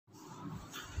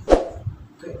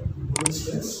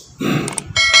Today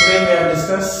we have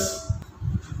discussed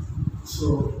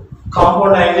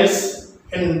compound angles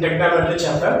in trigonometry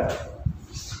chapter.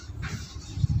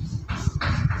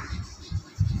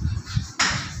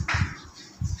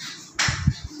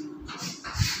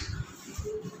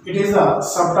 It is a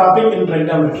subtopic in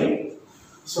trigonometry.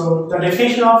 So the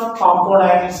definition of compound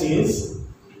angles is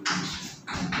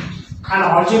an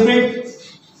algebraic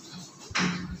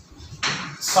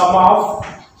sum of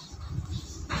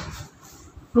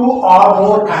two or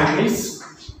more angles.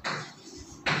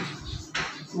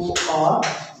 Two or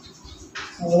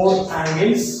more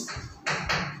angles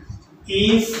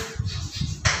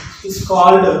is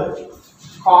called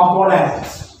compound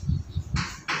angles.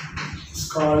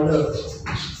 It's called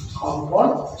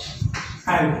compound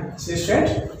angle. See straight?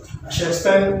 I shall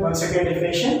explain once again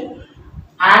definition.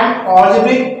 An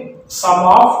algebraic sum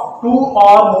of two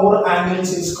or more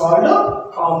angles is called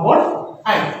a compound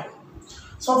angle.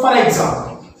 So for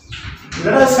example,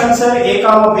 let us consider A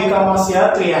comma B comma C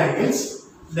are three angles.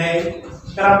 Then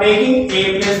they are making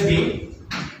A plus B,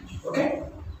 okay,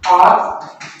 or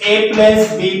A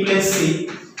plus B plus C,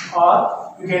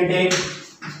 or you can take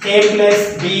A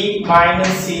plus B minus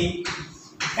C,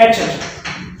 etc.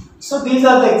 So these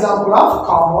are the example of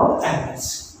compound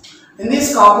angles. In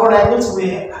these compound angles,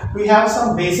 we have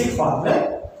some basic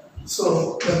formula.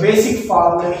 So the basic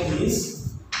formula is,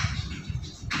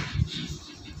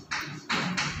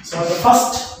 so the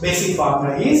first basic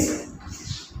formula is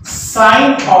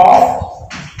sine of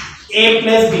A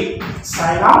plus B.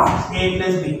 Sine of A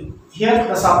plus B. Here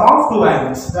the sum of two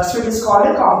angles. That's what is called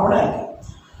a compound angle.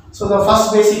 So the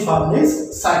first basic formula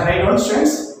is sine. Write down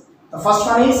students. The first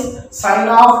one is sine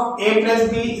of A plus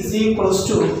B is equals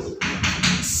to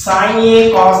sine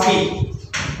A cos B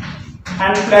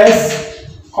and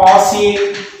plus cos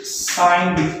A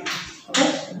sine B.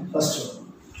 Okay, first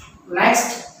one.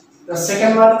 Next, the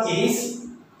second one is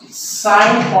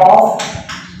sine of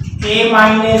A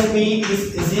minus B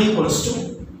is equals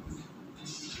to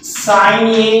sine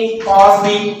A cos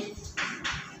B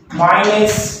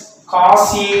minus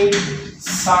cos A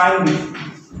sine B.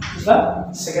 This is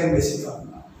the second basic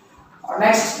formula.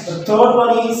 Next, the third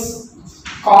one is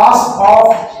cos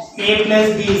of A plus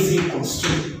B is equals to,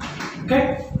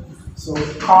 okay, so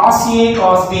cos A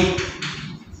cos B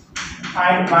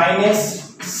and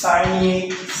minus sine A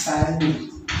sine B.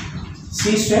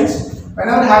 See students,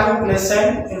 whenever having plus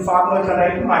sign in formula you can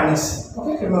write minus sign.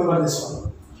 Okay, remember this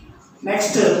one.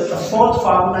 Next, the fourth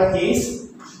formula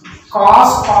is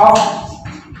cos of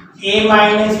A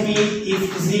minus B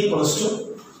is equals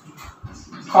to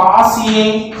cos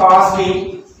A cos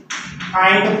B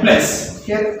and plus.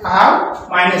 Here I have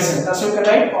minus sign. That's why you can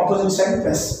write opposite sign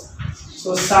plus.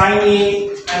 So sine A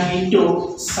and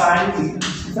into sine B.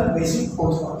 This is the basic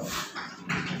fourth formula.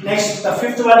 Next, the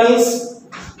fifth one is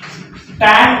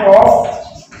tan of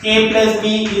A plus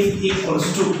B is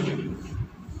equals to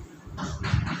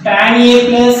tan A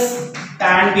plus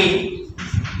tan B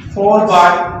 4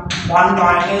 by 1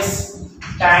 minus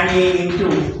tan A into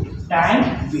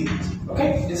tan B.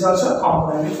 Okay, this is also a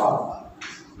complementary formula.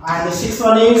 And the sixth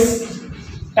one is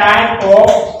tan of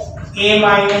A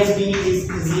minus B is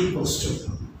equals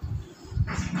to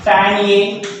tan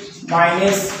A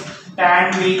minus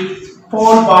tan B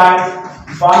 4 by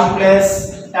 1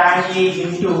 plus tan A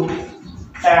into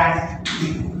tan B.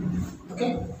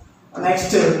 Okay.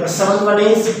 Next, the seventh one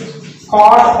is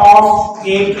cot of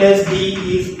A plus B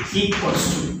is equals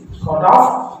to, cot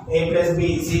of A plus B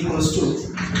is equals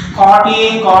to cot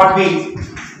A cot B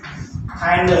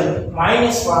and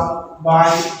minus 1 by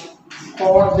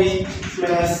cot B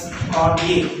plus cot A.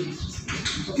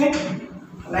 Okay.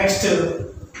 Next,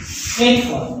 eighth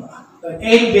formula. The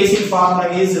eighth basic formula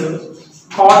is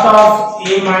cot of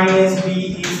A minus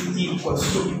B is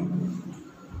equals to,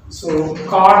 so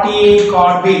cot A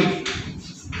cot B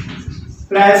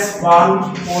plus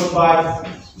 1 4 by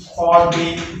cot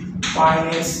B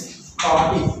minus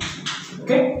cot A.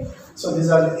 Okay, so these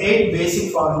are the 8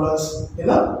 basic formulas in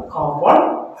a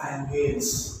compound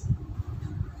angles.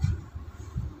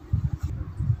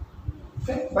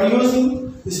 Okay, by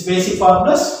using these basic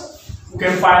formulas you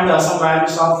can find some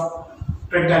values of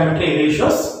trigonometry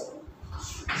ratios.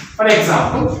 For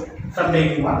example, from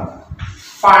taking one,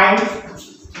 find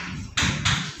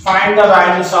the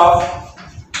values of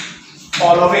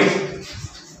following.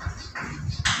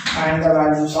 Find the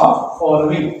values of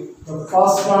following. The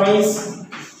first one is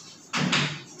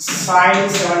sine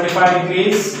 75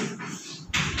 degrees,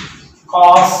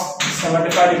 cos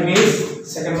 75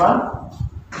 degrees. Second one.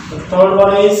 The third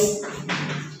one is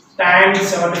tan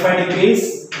 75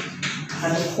 degrees,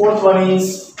 and the fourth one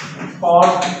is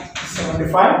cot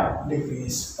 75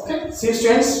 degrees. Okay, see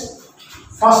students,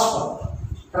 first one,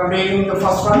 from making the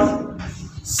first one,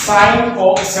 sine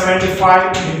of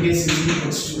 75 degrees is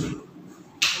equals to,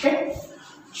 okay,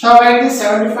 shall I write this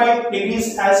 75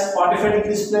 degrees as 45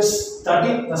 degrees plus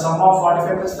 30, the sum of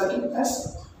 45 plus 30,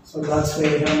 yes. So that's why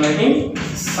I am writing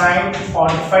sine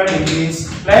 45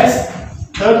 degrees plus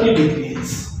 30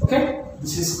 degrees. Okay,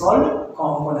 this is called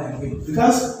compound angle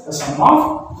because the sum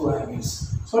of two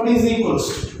angles. So it is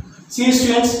equals to. See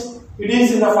students, it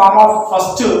is in the form of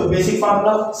first basic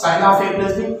formula sine of a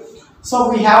plus b.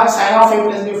 So we have sine of a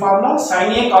plus b formula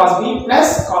sine a cos b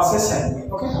plus cos a sin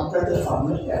b. Okay, apply the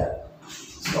formula here.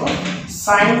 So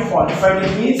sine 45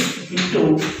 degrees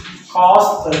into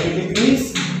cos 30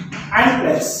 degrees and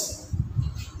plus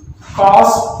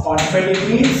cos 45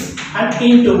 degrees and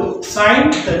into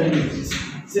sine 30 degrees.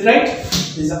 Is it right?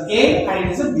 This is a A and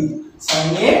it is a B.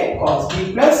 Sine A cos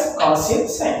B plus cos A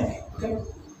sin B. Okay.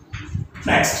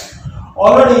 Next,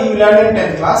 already you learned in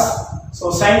 10th class.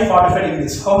 So sine 45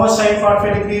 degrees. How much sine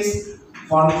 45 degrees?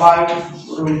 1 by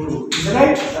root 2. Is it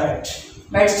right? Right.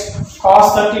 Next,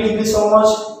 cos 30 degrees. How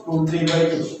much? Root 3 by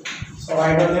 2. So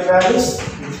write down the values.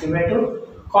 Root 3 by 2.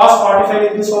 Cos 45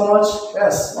 degrees. How much?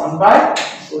 Yes, 1 by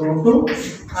root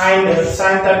 2. And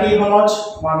sine 30 how much?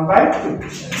 1 by 2.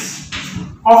 Yes.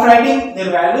 After writing their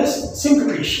values,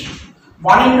 simplification.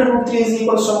 1 into root 3 is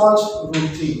equals to how much? Root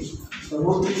 3. So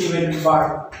root 3 divided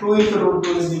by 2 into root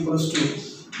 2 is equals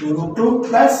to root 2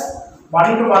 plus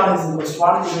 1 into 1 is equals to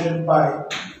 1 divided by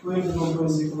 2 into root 2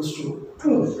 is equals to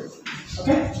 2.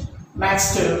 Okay.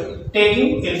 Next,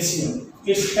 taking LCM.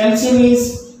 Its LCM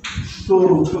is 2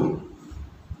 root 2.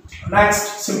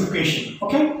 Next, simplification.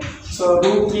 Okay. So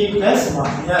root 3 plus 1.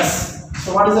 Yes.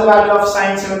 So what is the value of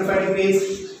sine 75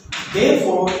 degrees?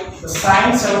 Therefore, the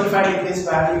sine 75 degrees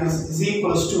value is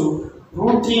equals to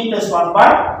root 3 plus 1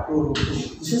 by 2 root 2.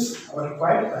 This is our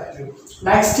required value.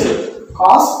 Next,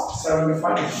 cos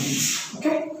 75 degrees.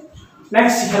 Okay.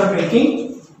 Next, you are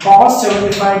making cos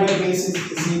 75 degrees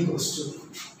is equals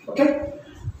to. Okay.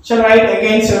 Shall I write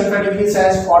again 75 degrees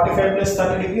as 45 plus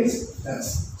 30 degrees?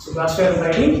 Yes. So that's why I am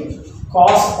writing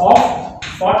cos of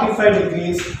 45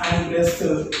 degrees and plus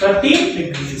 30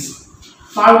 degrees.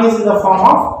 Now it is in the form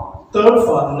of third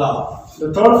formula.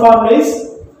 The third formula is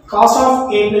cos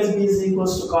of a plus b is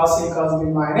equals to cos a cos b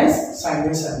minus sin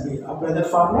a sin b. Apply that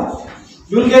formula.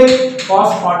 You will get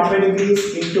cos 45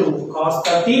 degrees into cos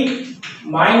 30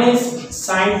 minus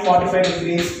sin 45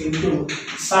 degrees into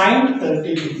sin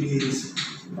 30 degrees.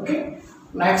 Okay.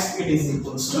 Next it is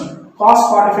equals to cos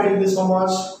 45 degrees how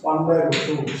much? 1 by root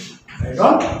 2. Right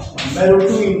on? 1 by root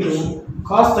 2 into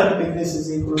cos 30 degrees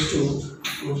is equals to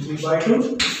root 3 by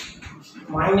 2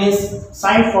 minus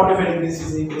sin 45 degrees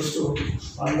is equals to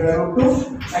 1 by root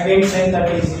 2. Again sin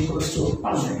 30 is equals to 1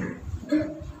 by 2.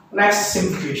 Okay. Next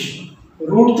simplification.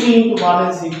 Root 3 into 1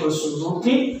 is equals to root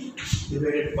 3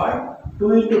 divided by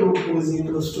 2 into root 2 is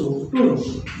equals to 2 root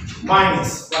 2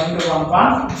 minus 1 into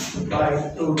 1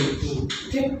 by 2 root 2.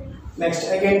 Okay.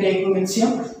 Next again taking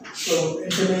LCM. So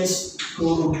LCM is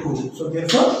 2 root 2. So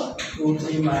therefore root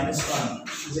 3 minus 1.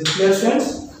 Is it clear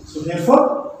students? So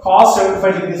therefore cos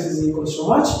 75 degrees is equals to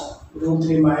much? Root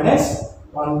 3 minus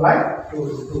 1 by 2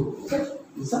 root 2. Okay.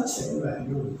 This is the second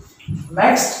value.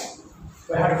 Next,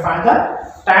 we have to find the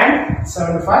tan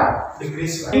 75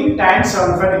 degrees. Tan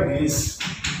 75 degrees.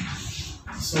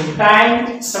 So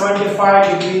tan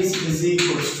 75 degrees is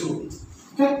equals to.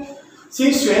 Okay.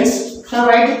 See students, shall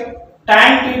I write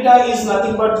tan theta is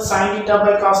nothing but sin theta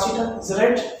by cos theta. Is that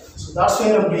right? So that's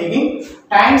why I am taking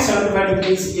tan 75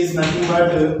 degrees is nothing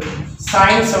but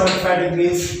sin 75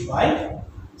 degrees by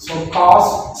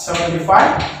cos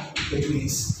 75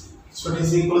 degrees. So it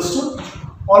is equals to,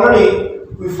 already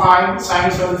we find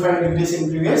sin 75 degrees in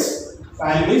previous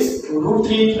value is root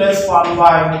 3 plus 1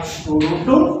 by 2 root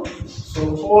 2.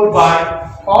 So whole by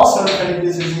cos 75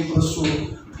 degrees is equals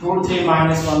to root 3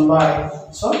 minus 1 by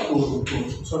 2 root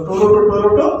 2. So 2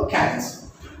 root 2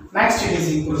 cancel. Next it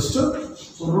is equals to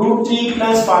root 3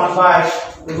 plus 1 by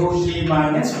root 3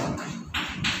 minus 1.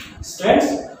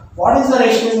 Students, what is the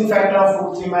rationalizing factor of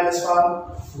root 3 minus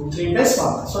 1? Root 3 plus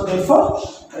 1. So therefore,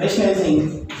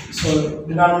 rationalizing, so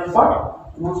denominator part,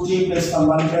 root 3 plus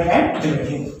 1 and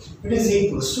dividing. It is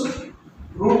equals to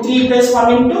root 3 plus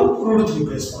 1 into root 3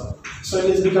 plus 1. So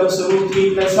it becomes root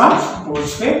 3 plus 1 whole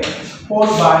square whole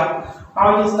by,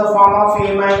 now it is in the form of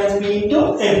a minus b into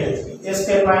a plus b. A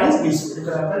square minus b square.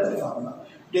 You can apply the formula.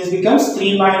 It becomes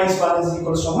 3 minus 1 is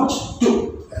equals to how much?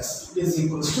 2. Yes, it is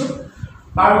equals to.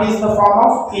 Now it is in the form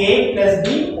of a plus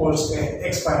b whole square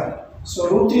expanded. So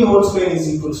root 3 whole square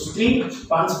is equals to 3.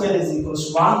 1 square is equals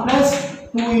to 1 plus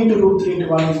 2 into root 3 into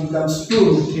 1 is becomes 2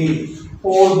 root 3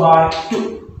 4 by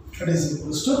 2. That is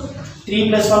equals to 3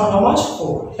 plus 1 how much?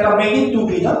 4. Here I am making 2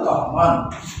 be the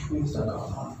common. 2 is the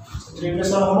common. So 3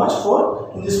 plus 1 how much?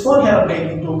 4. In this 4 here I am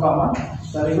taking 2 common.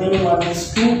 The remaining one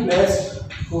is 2 plus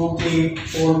root 3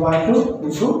 4 by 2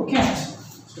 root 2 cancel.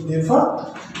 So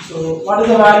therefore, so what is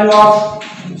the value of,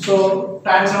 so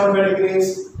tan 75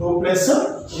 degrees, 2 plus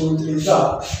root 3 is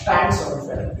the tan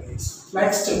 75 degrees.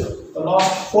 Next, the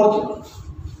last fourth one.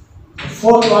 The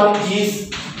fourth one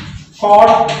is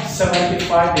cot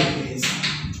 75 degrees.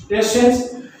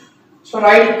 Questions? So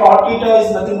write cot theta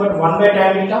is nothing but 1 by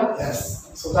tan theta.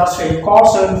 Yes. So that's why cot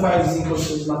 75 is equals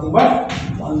to nothing but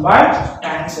 1 by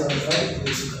tan 75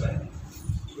 degrees.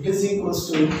 It is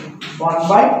equals to 1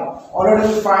 by,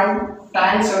 already we find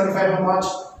tan 75 how much?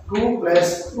 2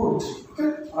 plus root 3.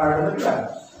 Okay. Already 12.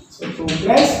 So 2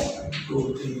 plus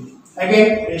root 3.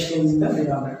 Again, ratio is in the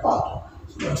denominator part.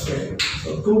 So that's why.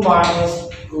 So 2 minus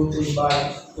root 3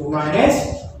 by 2 minus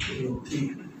root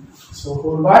 3. So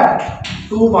whole by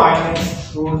 2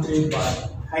 minus root 3 by,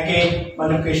 again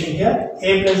multiplication here,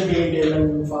 a plus b into a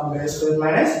uniform base square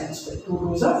minus b square. 2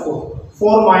 2 is a 4.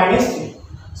 4 minus 3.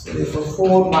 So therefore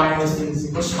 4 minus 3 is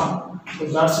equals to 1. So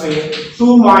that's why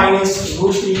 2 minus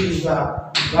root 3 is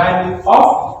the value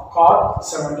of cot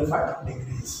 75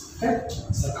 degrees. Okay,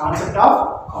 it's the concept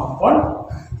of compound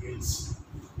angles.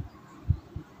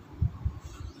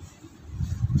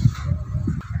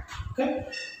 Okay,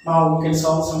 now we can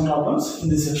solve some problems in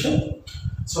this section.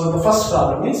 So the first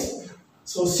problem is,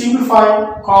 so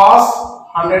simplify cos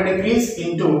 100 degrees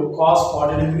into cos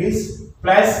 40 degrees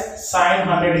plus sin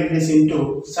 100 degrees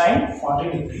into sin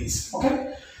 40 degrees.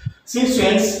 Okay, see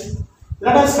students,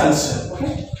 let us consider.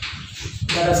 Okay,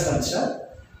 let us consider.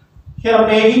 Here I am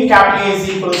taking capital A is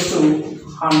equals to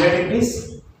 100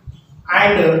 degrees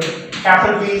and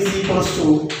capital B is equals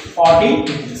to 40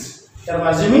 degrees. Here I am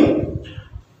assuming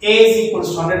A is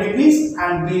equals to 100 degrees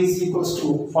and B is equals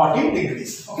to 40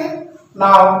 degrees. Okay.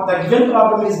 Now the given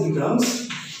problem is becomes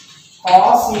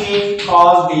cos A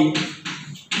cos B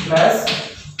plus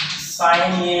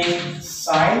sin A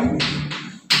sin B.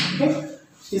 Okay.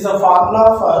 Is a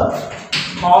formula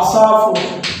for cos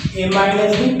of A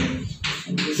minus B.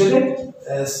 Isn't it?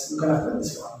 Yes, you can apply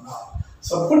this formula.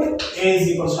 So put A is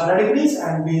equals to 100 degrees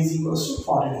and B is equals to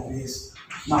 40 degrees.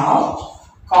 Now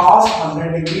cos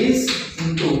 100 degrees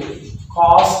into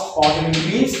cos 40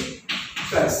 degrees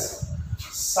plus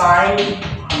sin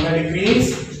 100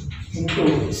 degrees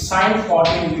into sin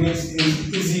 40 degrees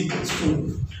is equals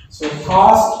to, so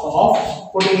cos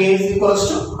of putting A is equals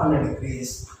to 100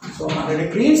 degrees. So 100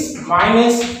 degrees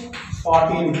minus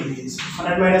 40 degrees.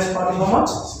 100 minus 40 how much?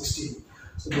 60.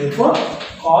 So therefore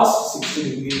cos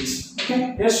 60 degrees.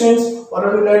 Okay, dear students, what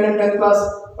have you learned in 10th class?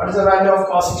 What is the value of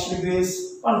cos 60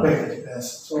 degrees? 1 by 20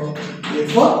 plus. So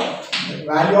therefore the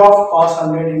value of cos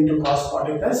 100 into cos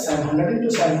 40 plus sin 100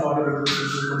 into sin 40 degrees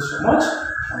is equals to how much?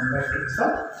 1 by 20 is the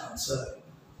answer.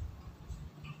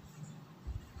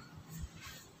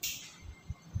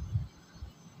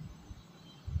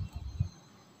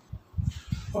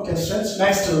 Okay students,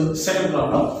 next second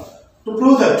problem. To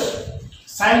prove that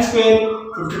sin square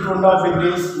 52.5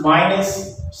 degrees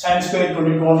minus sin square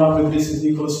 22.5 degrees is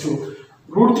equals to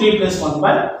root 3 plus 1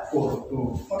 by 4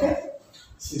 2. Okay,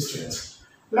 see students,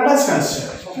 let us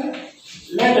consider. Okay,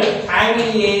 let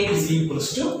angle A is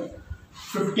equals to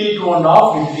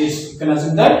 52.5 degrees. You can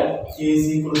assume that A is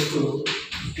equals to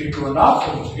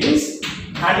 52.5 degrees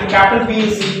and capital B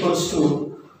is equals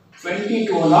to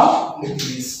 22.5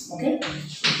 degrees. Okay,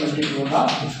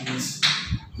 22.5 degrees.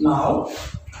 Now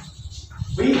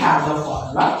we have the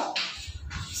formula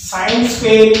sin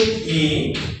square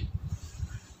A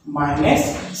minus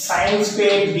sin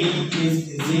square B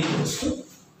is equals to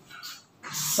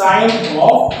sin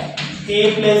of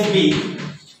A plus B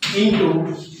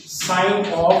into sin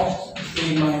of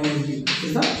A minus B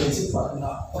is the basic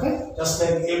formula. Okay, just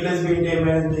like A plus B into A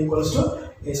minus B equals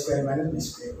to A square minus B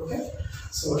square. Okay,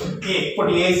 so A, put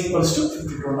A is equals to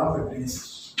 52.5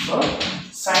 degrees. So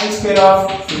sin square of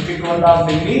 52.5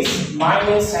 degrees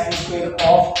minus sin square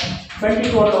of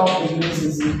 22.5 degrees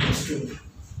is equals to,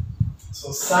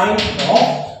 so sin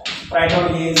of, write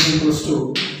down A is equals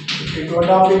to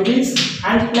 52.5 degrees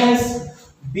and plus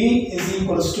B is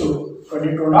equals to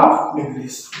 22.5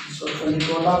 degrees. So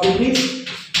 22.5 degrees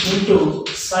into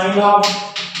sin of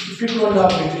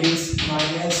 52.5 degrees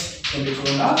minus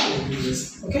 22.5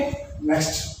 degrees. Okay,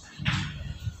 next.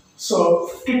 So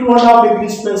 52.5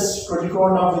 degrees plus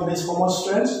 22.5 degrees, how much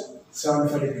students?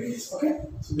 75 degrees. Okay,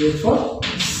 so therefore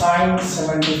sin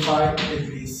 75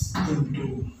 degrees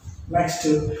into, next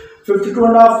 52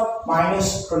 and a half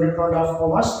minus 22 and a half, how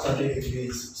much? 30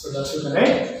 degrees. So that's what the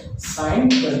right sine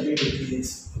 30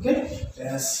 degrees. Okay,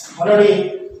 yes,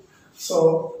 already.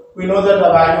 So we know that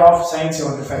the value of sine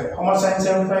 75. How much sine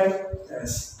 75?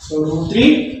 Yes. So root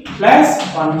 3 plus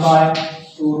 1 by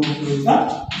 2 root 2 is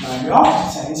the value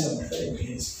of sine 75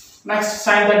 degrees. Next,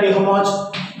 sine 30 how much?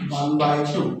 1 by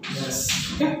 2. Yes.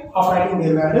 Okay. Of writing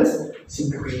their values,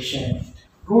 simplification.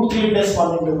 Root 3 plus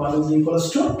 1 into 1 is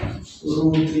equals to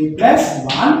root 3 plus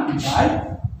 1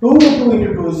 by 2. 2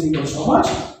 into 2 is equals to how much?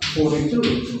 4 into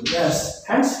root 2. Yes.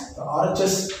 Hence, the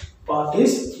RHS part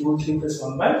is root 3 plus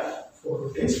 1 by 4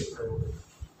 root is 2.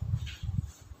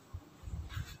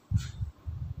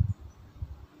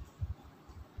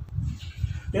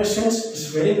 Yes, friends, it's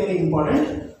very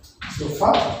important. So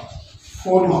for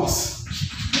 4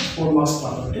 marks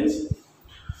part it is.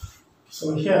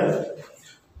 So here,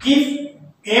 if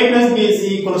a plus b is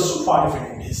equals to 45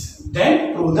 degrees,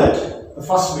 then prove that the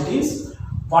first bit is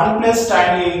 1 plus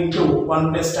tan a into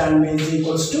 1 plus tan b is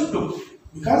equals to 2,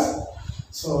 because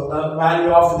so the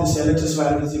value of this LHS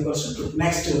value is equals to 2.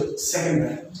 Next, second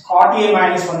one, cot a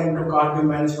minus 1 into cot b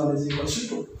minus 1 is equals to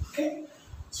 2. Okay,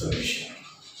 solution.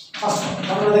 First one,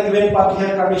 what are the given part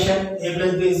here condition? A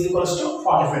plus b is equals to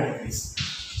 45 degrees.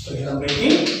 So here I am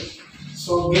writing.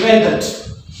 So given that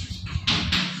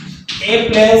a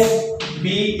plus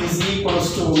b is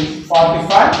equals to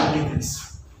 45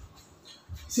 degrees.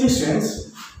 See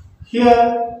students,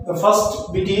 here the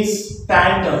first bit is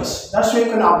tan terms. That's why you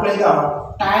can apply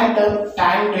the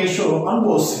tan ratio on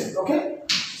both sides. Okay.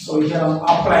 So here I am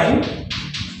applying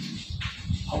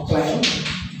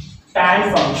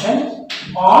tan function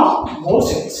on both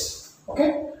sides.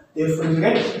 Okay. Therefore you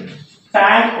get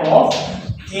tan of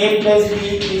a plus b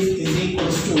is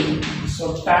equals to,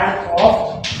 so tan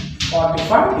of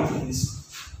 45 degrees.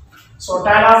 So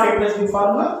tan of a plus b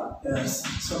formula, yes.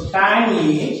 So tan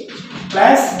a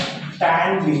plus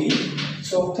tan b,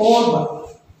 so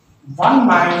 1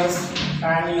 minus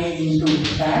tan a into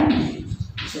tan b.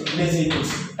 So it is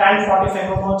equals to tan 45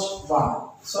 how much? 1.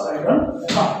 So I don't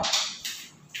know.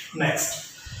 Next.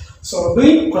 So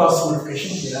doing cross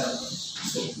multiplication here.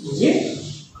 So doing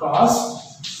cross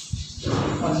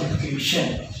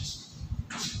multiplication.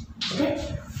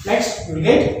 Okay. Next we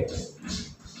get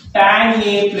tan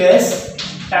a plus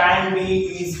tan b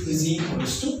is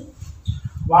equals to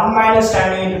 1 minus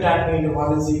tan a into tan b into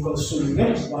 1 is equals to, you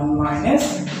get 1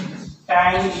 minus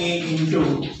tan a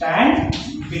into tan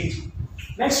b.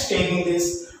 Next, taking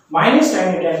this minus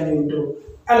tan a tan b into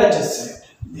LHS side.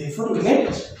 Therefore we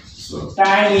get, so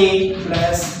tan a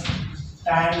plus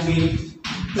tan b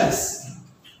plus,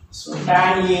 so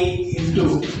tan a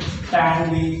into tan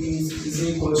b is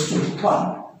equals to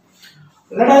 1.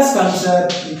 Let us consider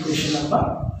equation number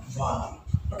 1.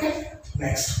 Okay.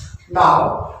 Next,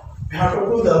 now we have to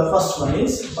do the first one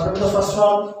is, what is the first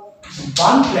one?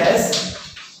 1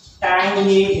 plus tan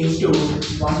a into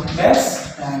 1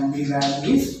 plus tan b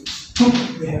value is 2.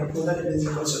 We have to do that, it is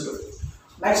equals to 2.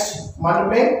 Next,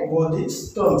 multiply both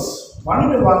these terms. 1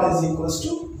 into 1 is equals to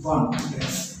 1.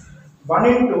 Yes. 1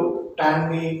 into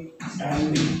tan b.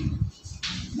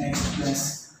 Next,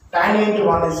 plus tan a into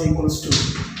 1 is equals to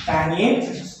tan a,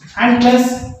 and plus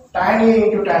tan a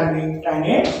into tan b, tan a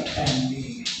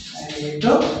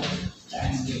into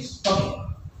tan b. Okay.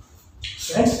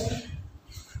 So next,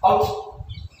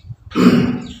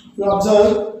 you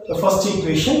observe the first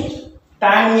equation.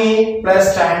 Tan a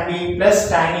plus tan b plus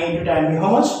tan a into tan b,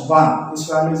 how much? 1. This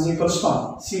value is equals to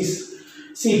 1.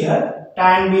 See here,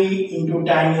 tan b into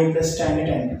tan a plus tan a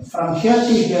tan b. From here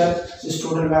to here, this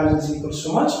total value is equals to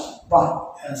how much? 1.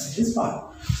 Yes, it is 1.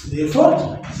 So therefore,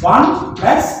 1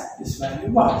 plus this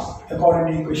value 1,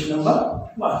 according to equation number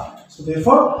 1. So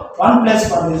therefore, 1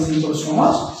 plus 1 is equals to how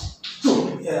much?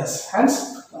 2. Yes,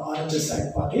 hence the RHS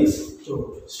side part is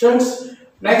 2. Students,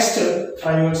 next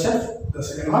try yourself the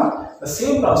second one, the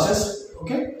same process,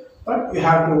 okay, but you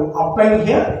have to apply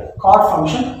here chord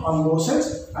function on both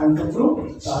sides and to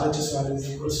prove the RHS value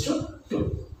is equals to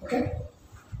 2.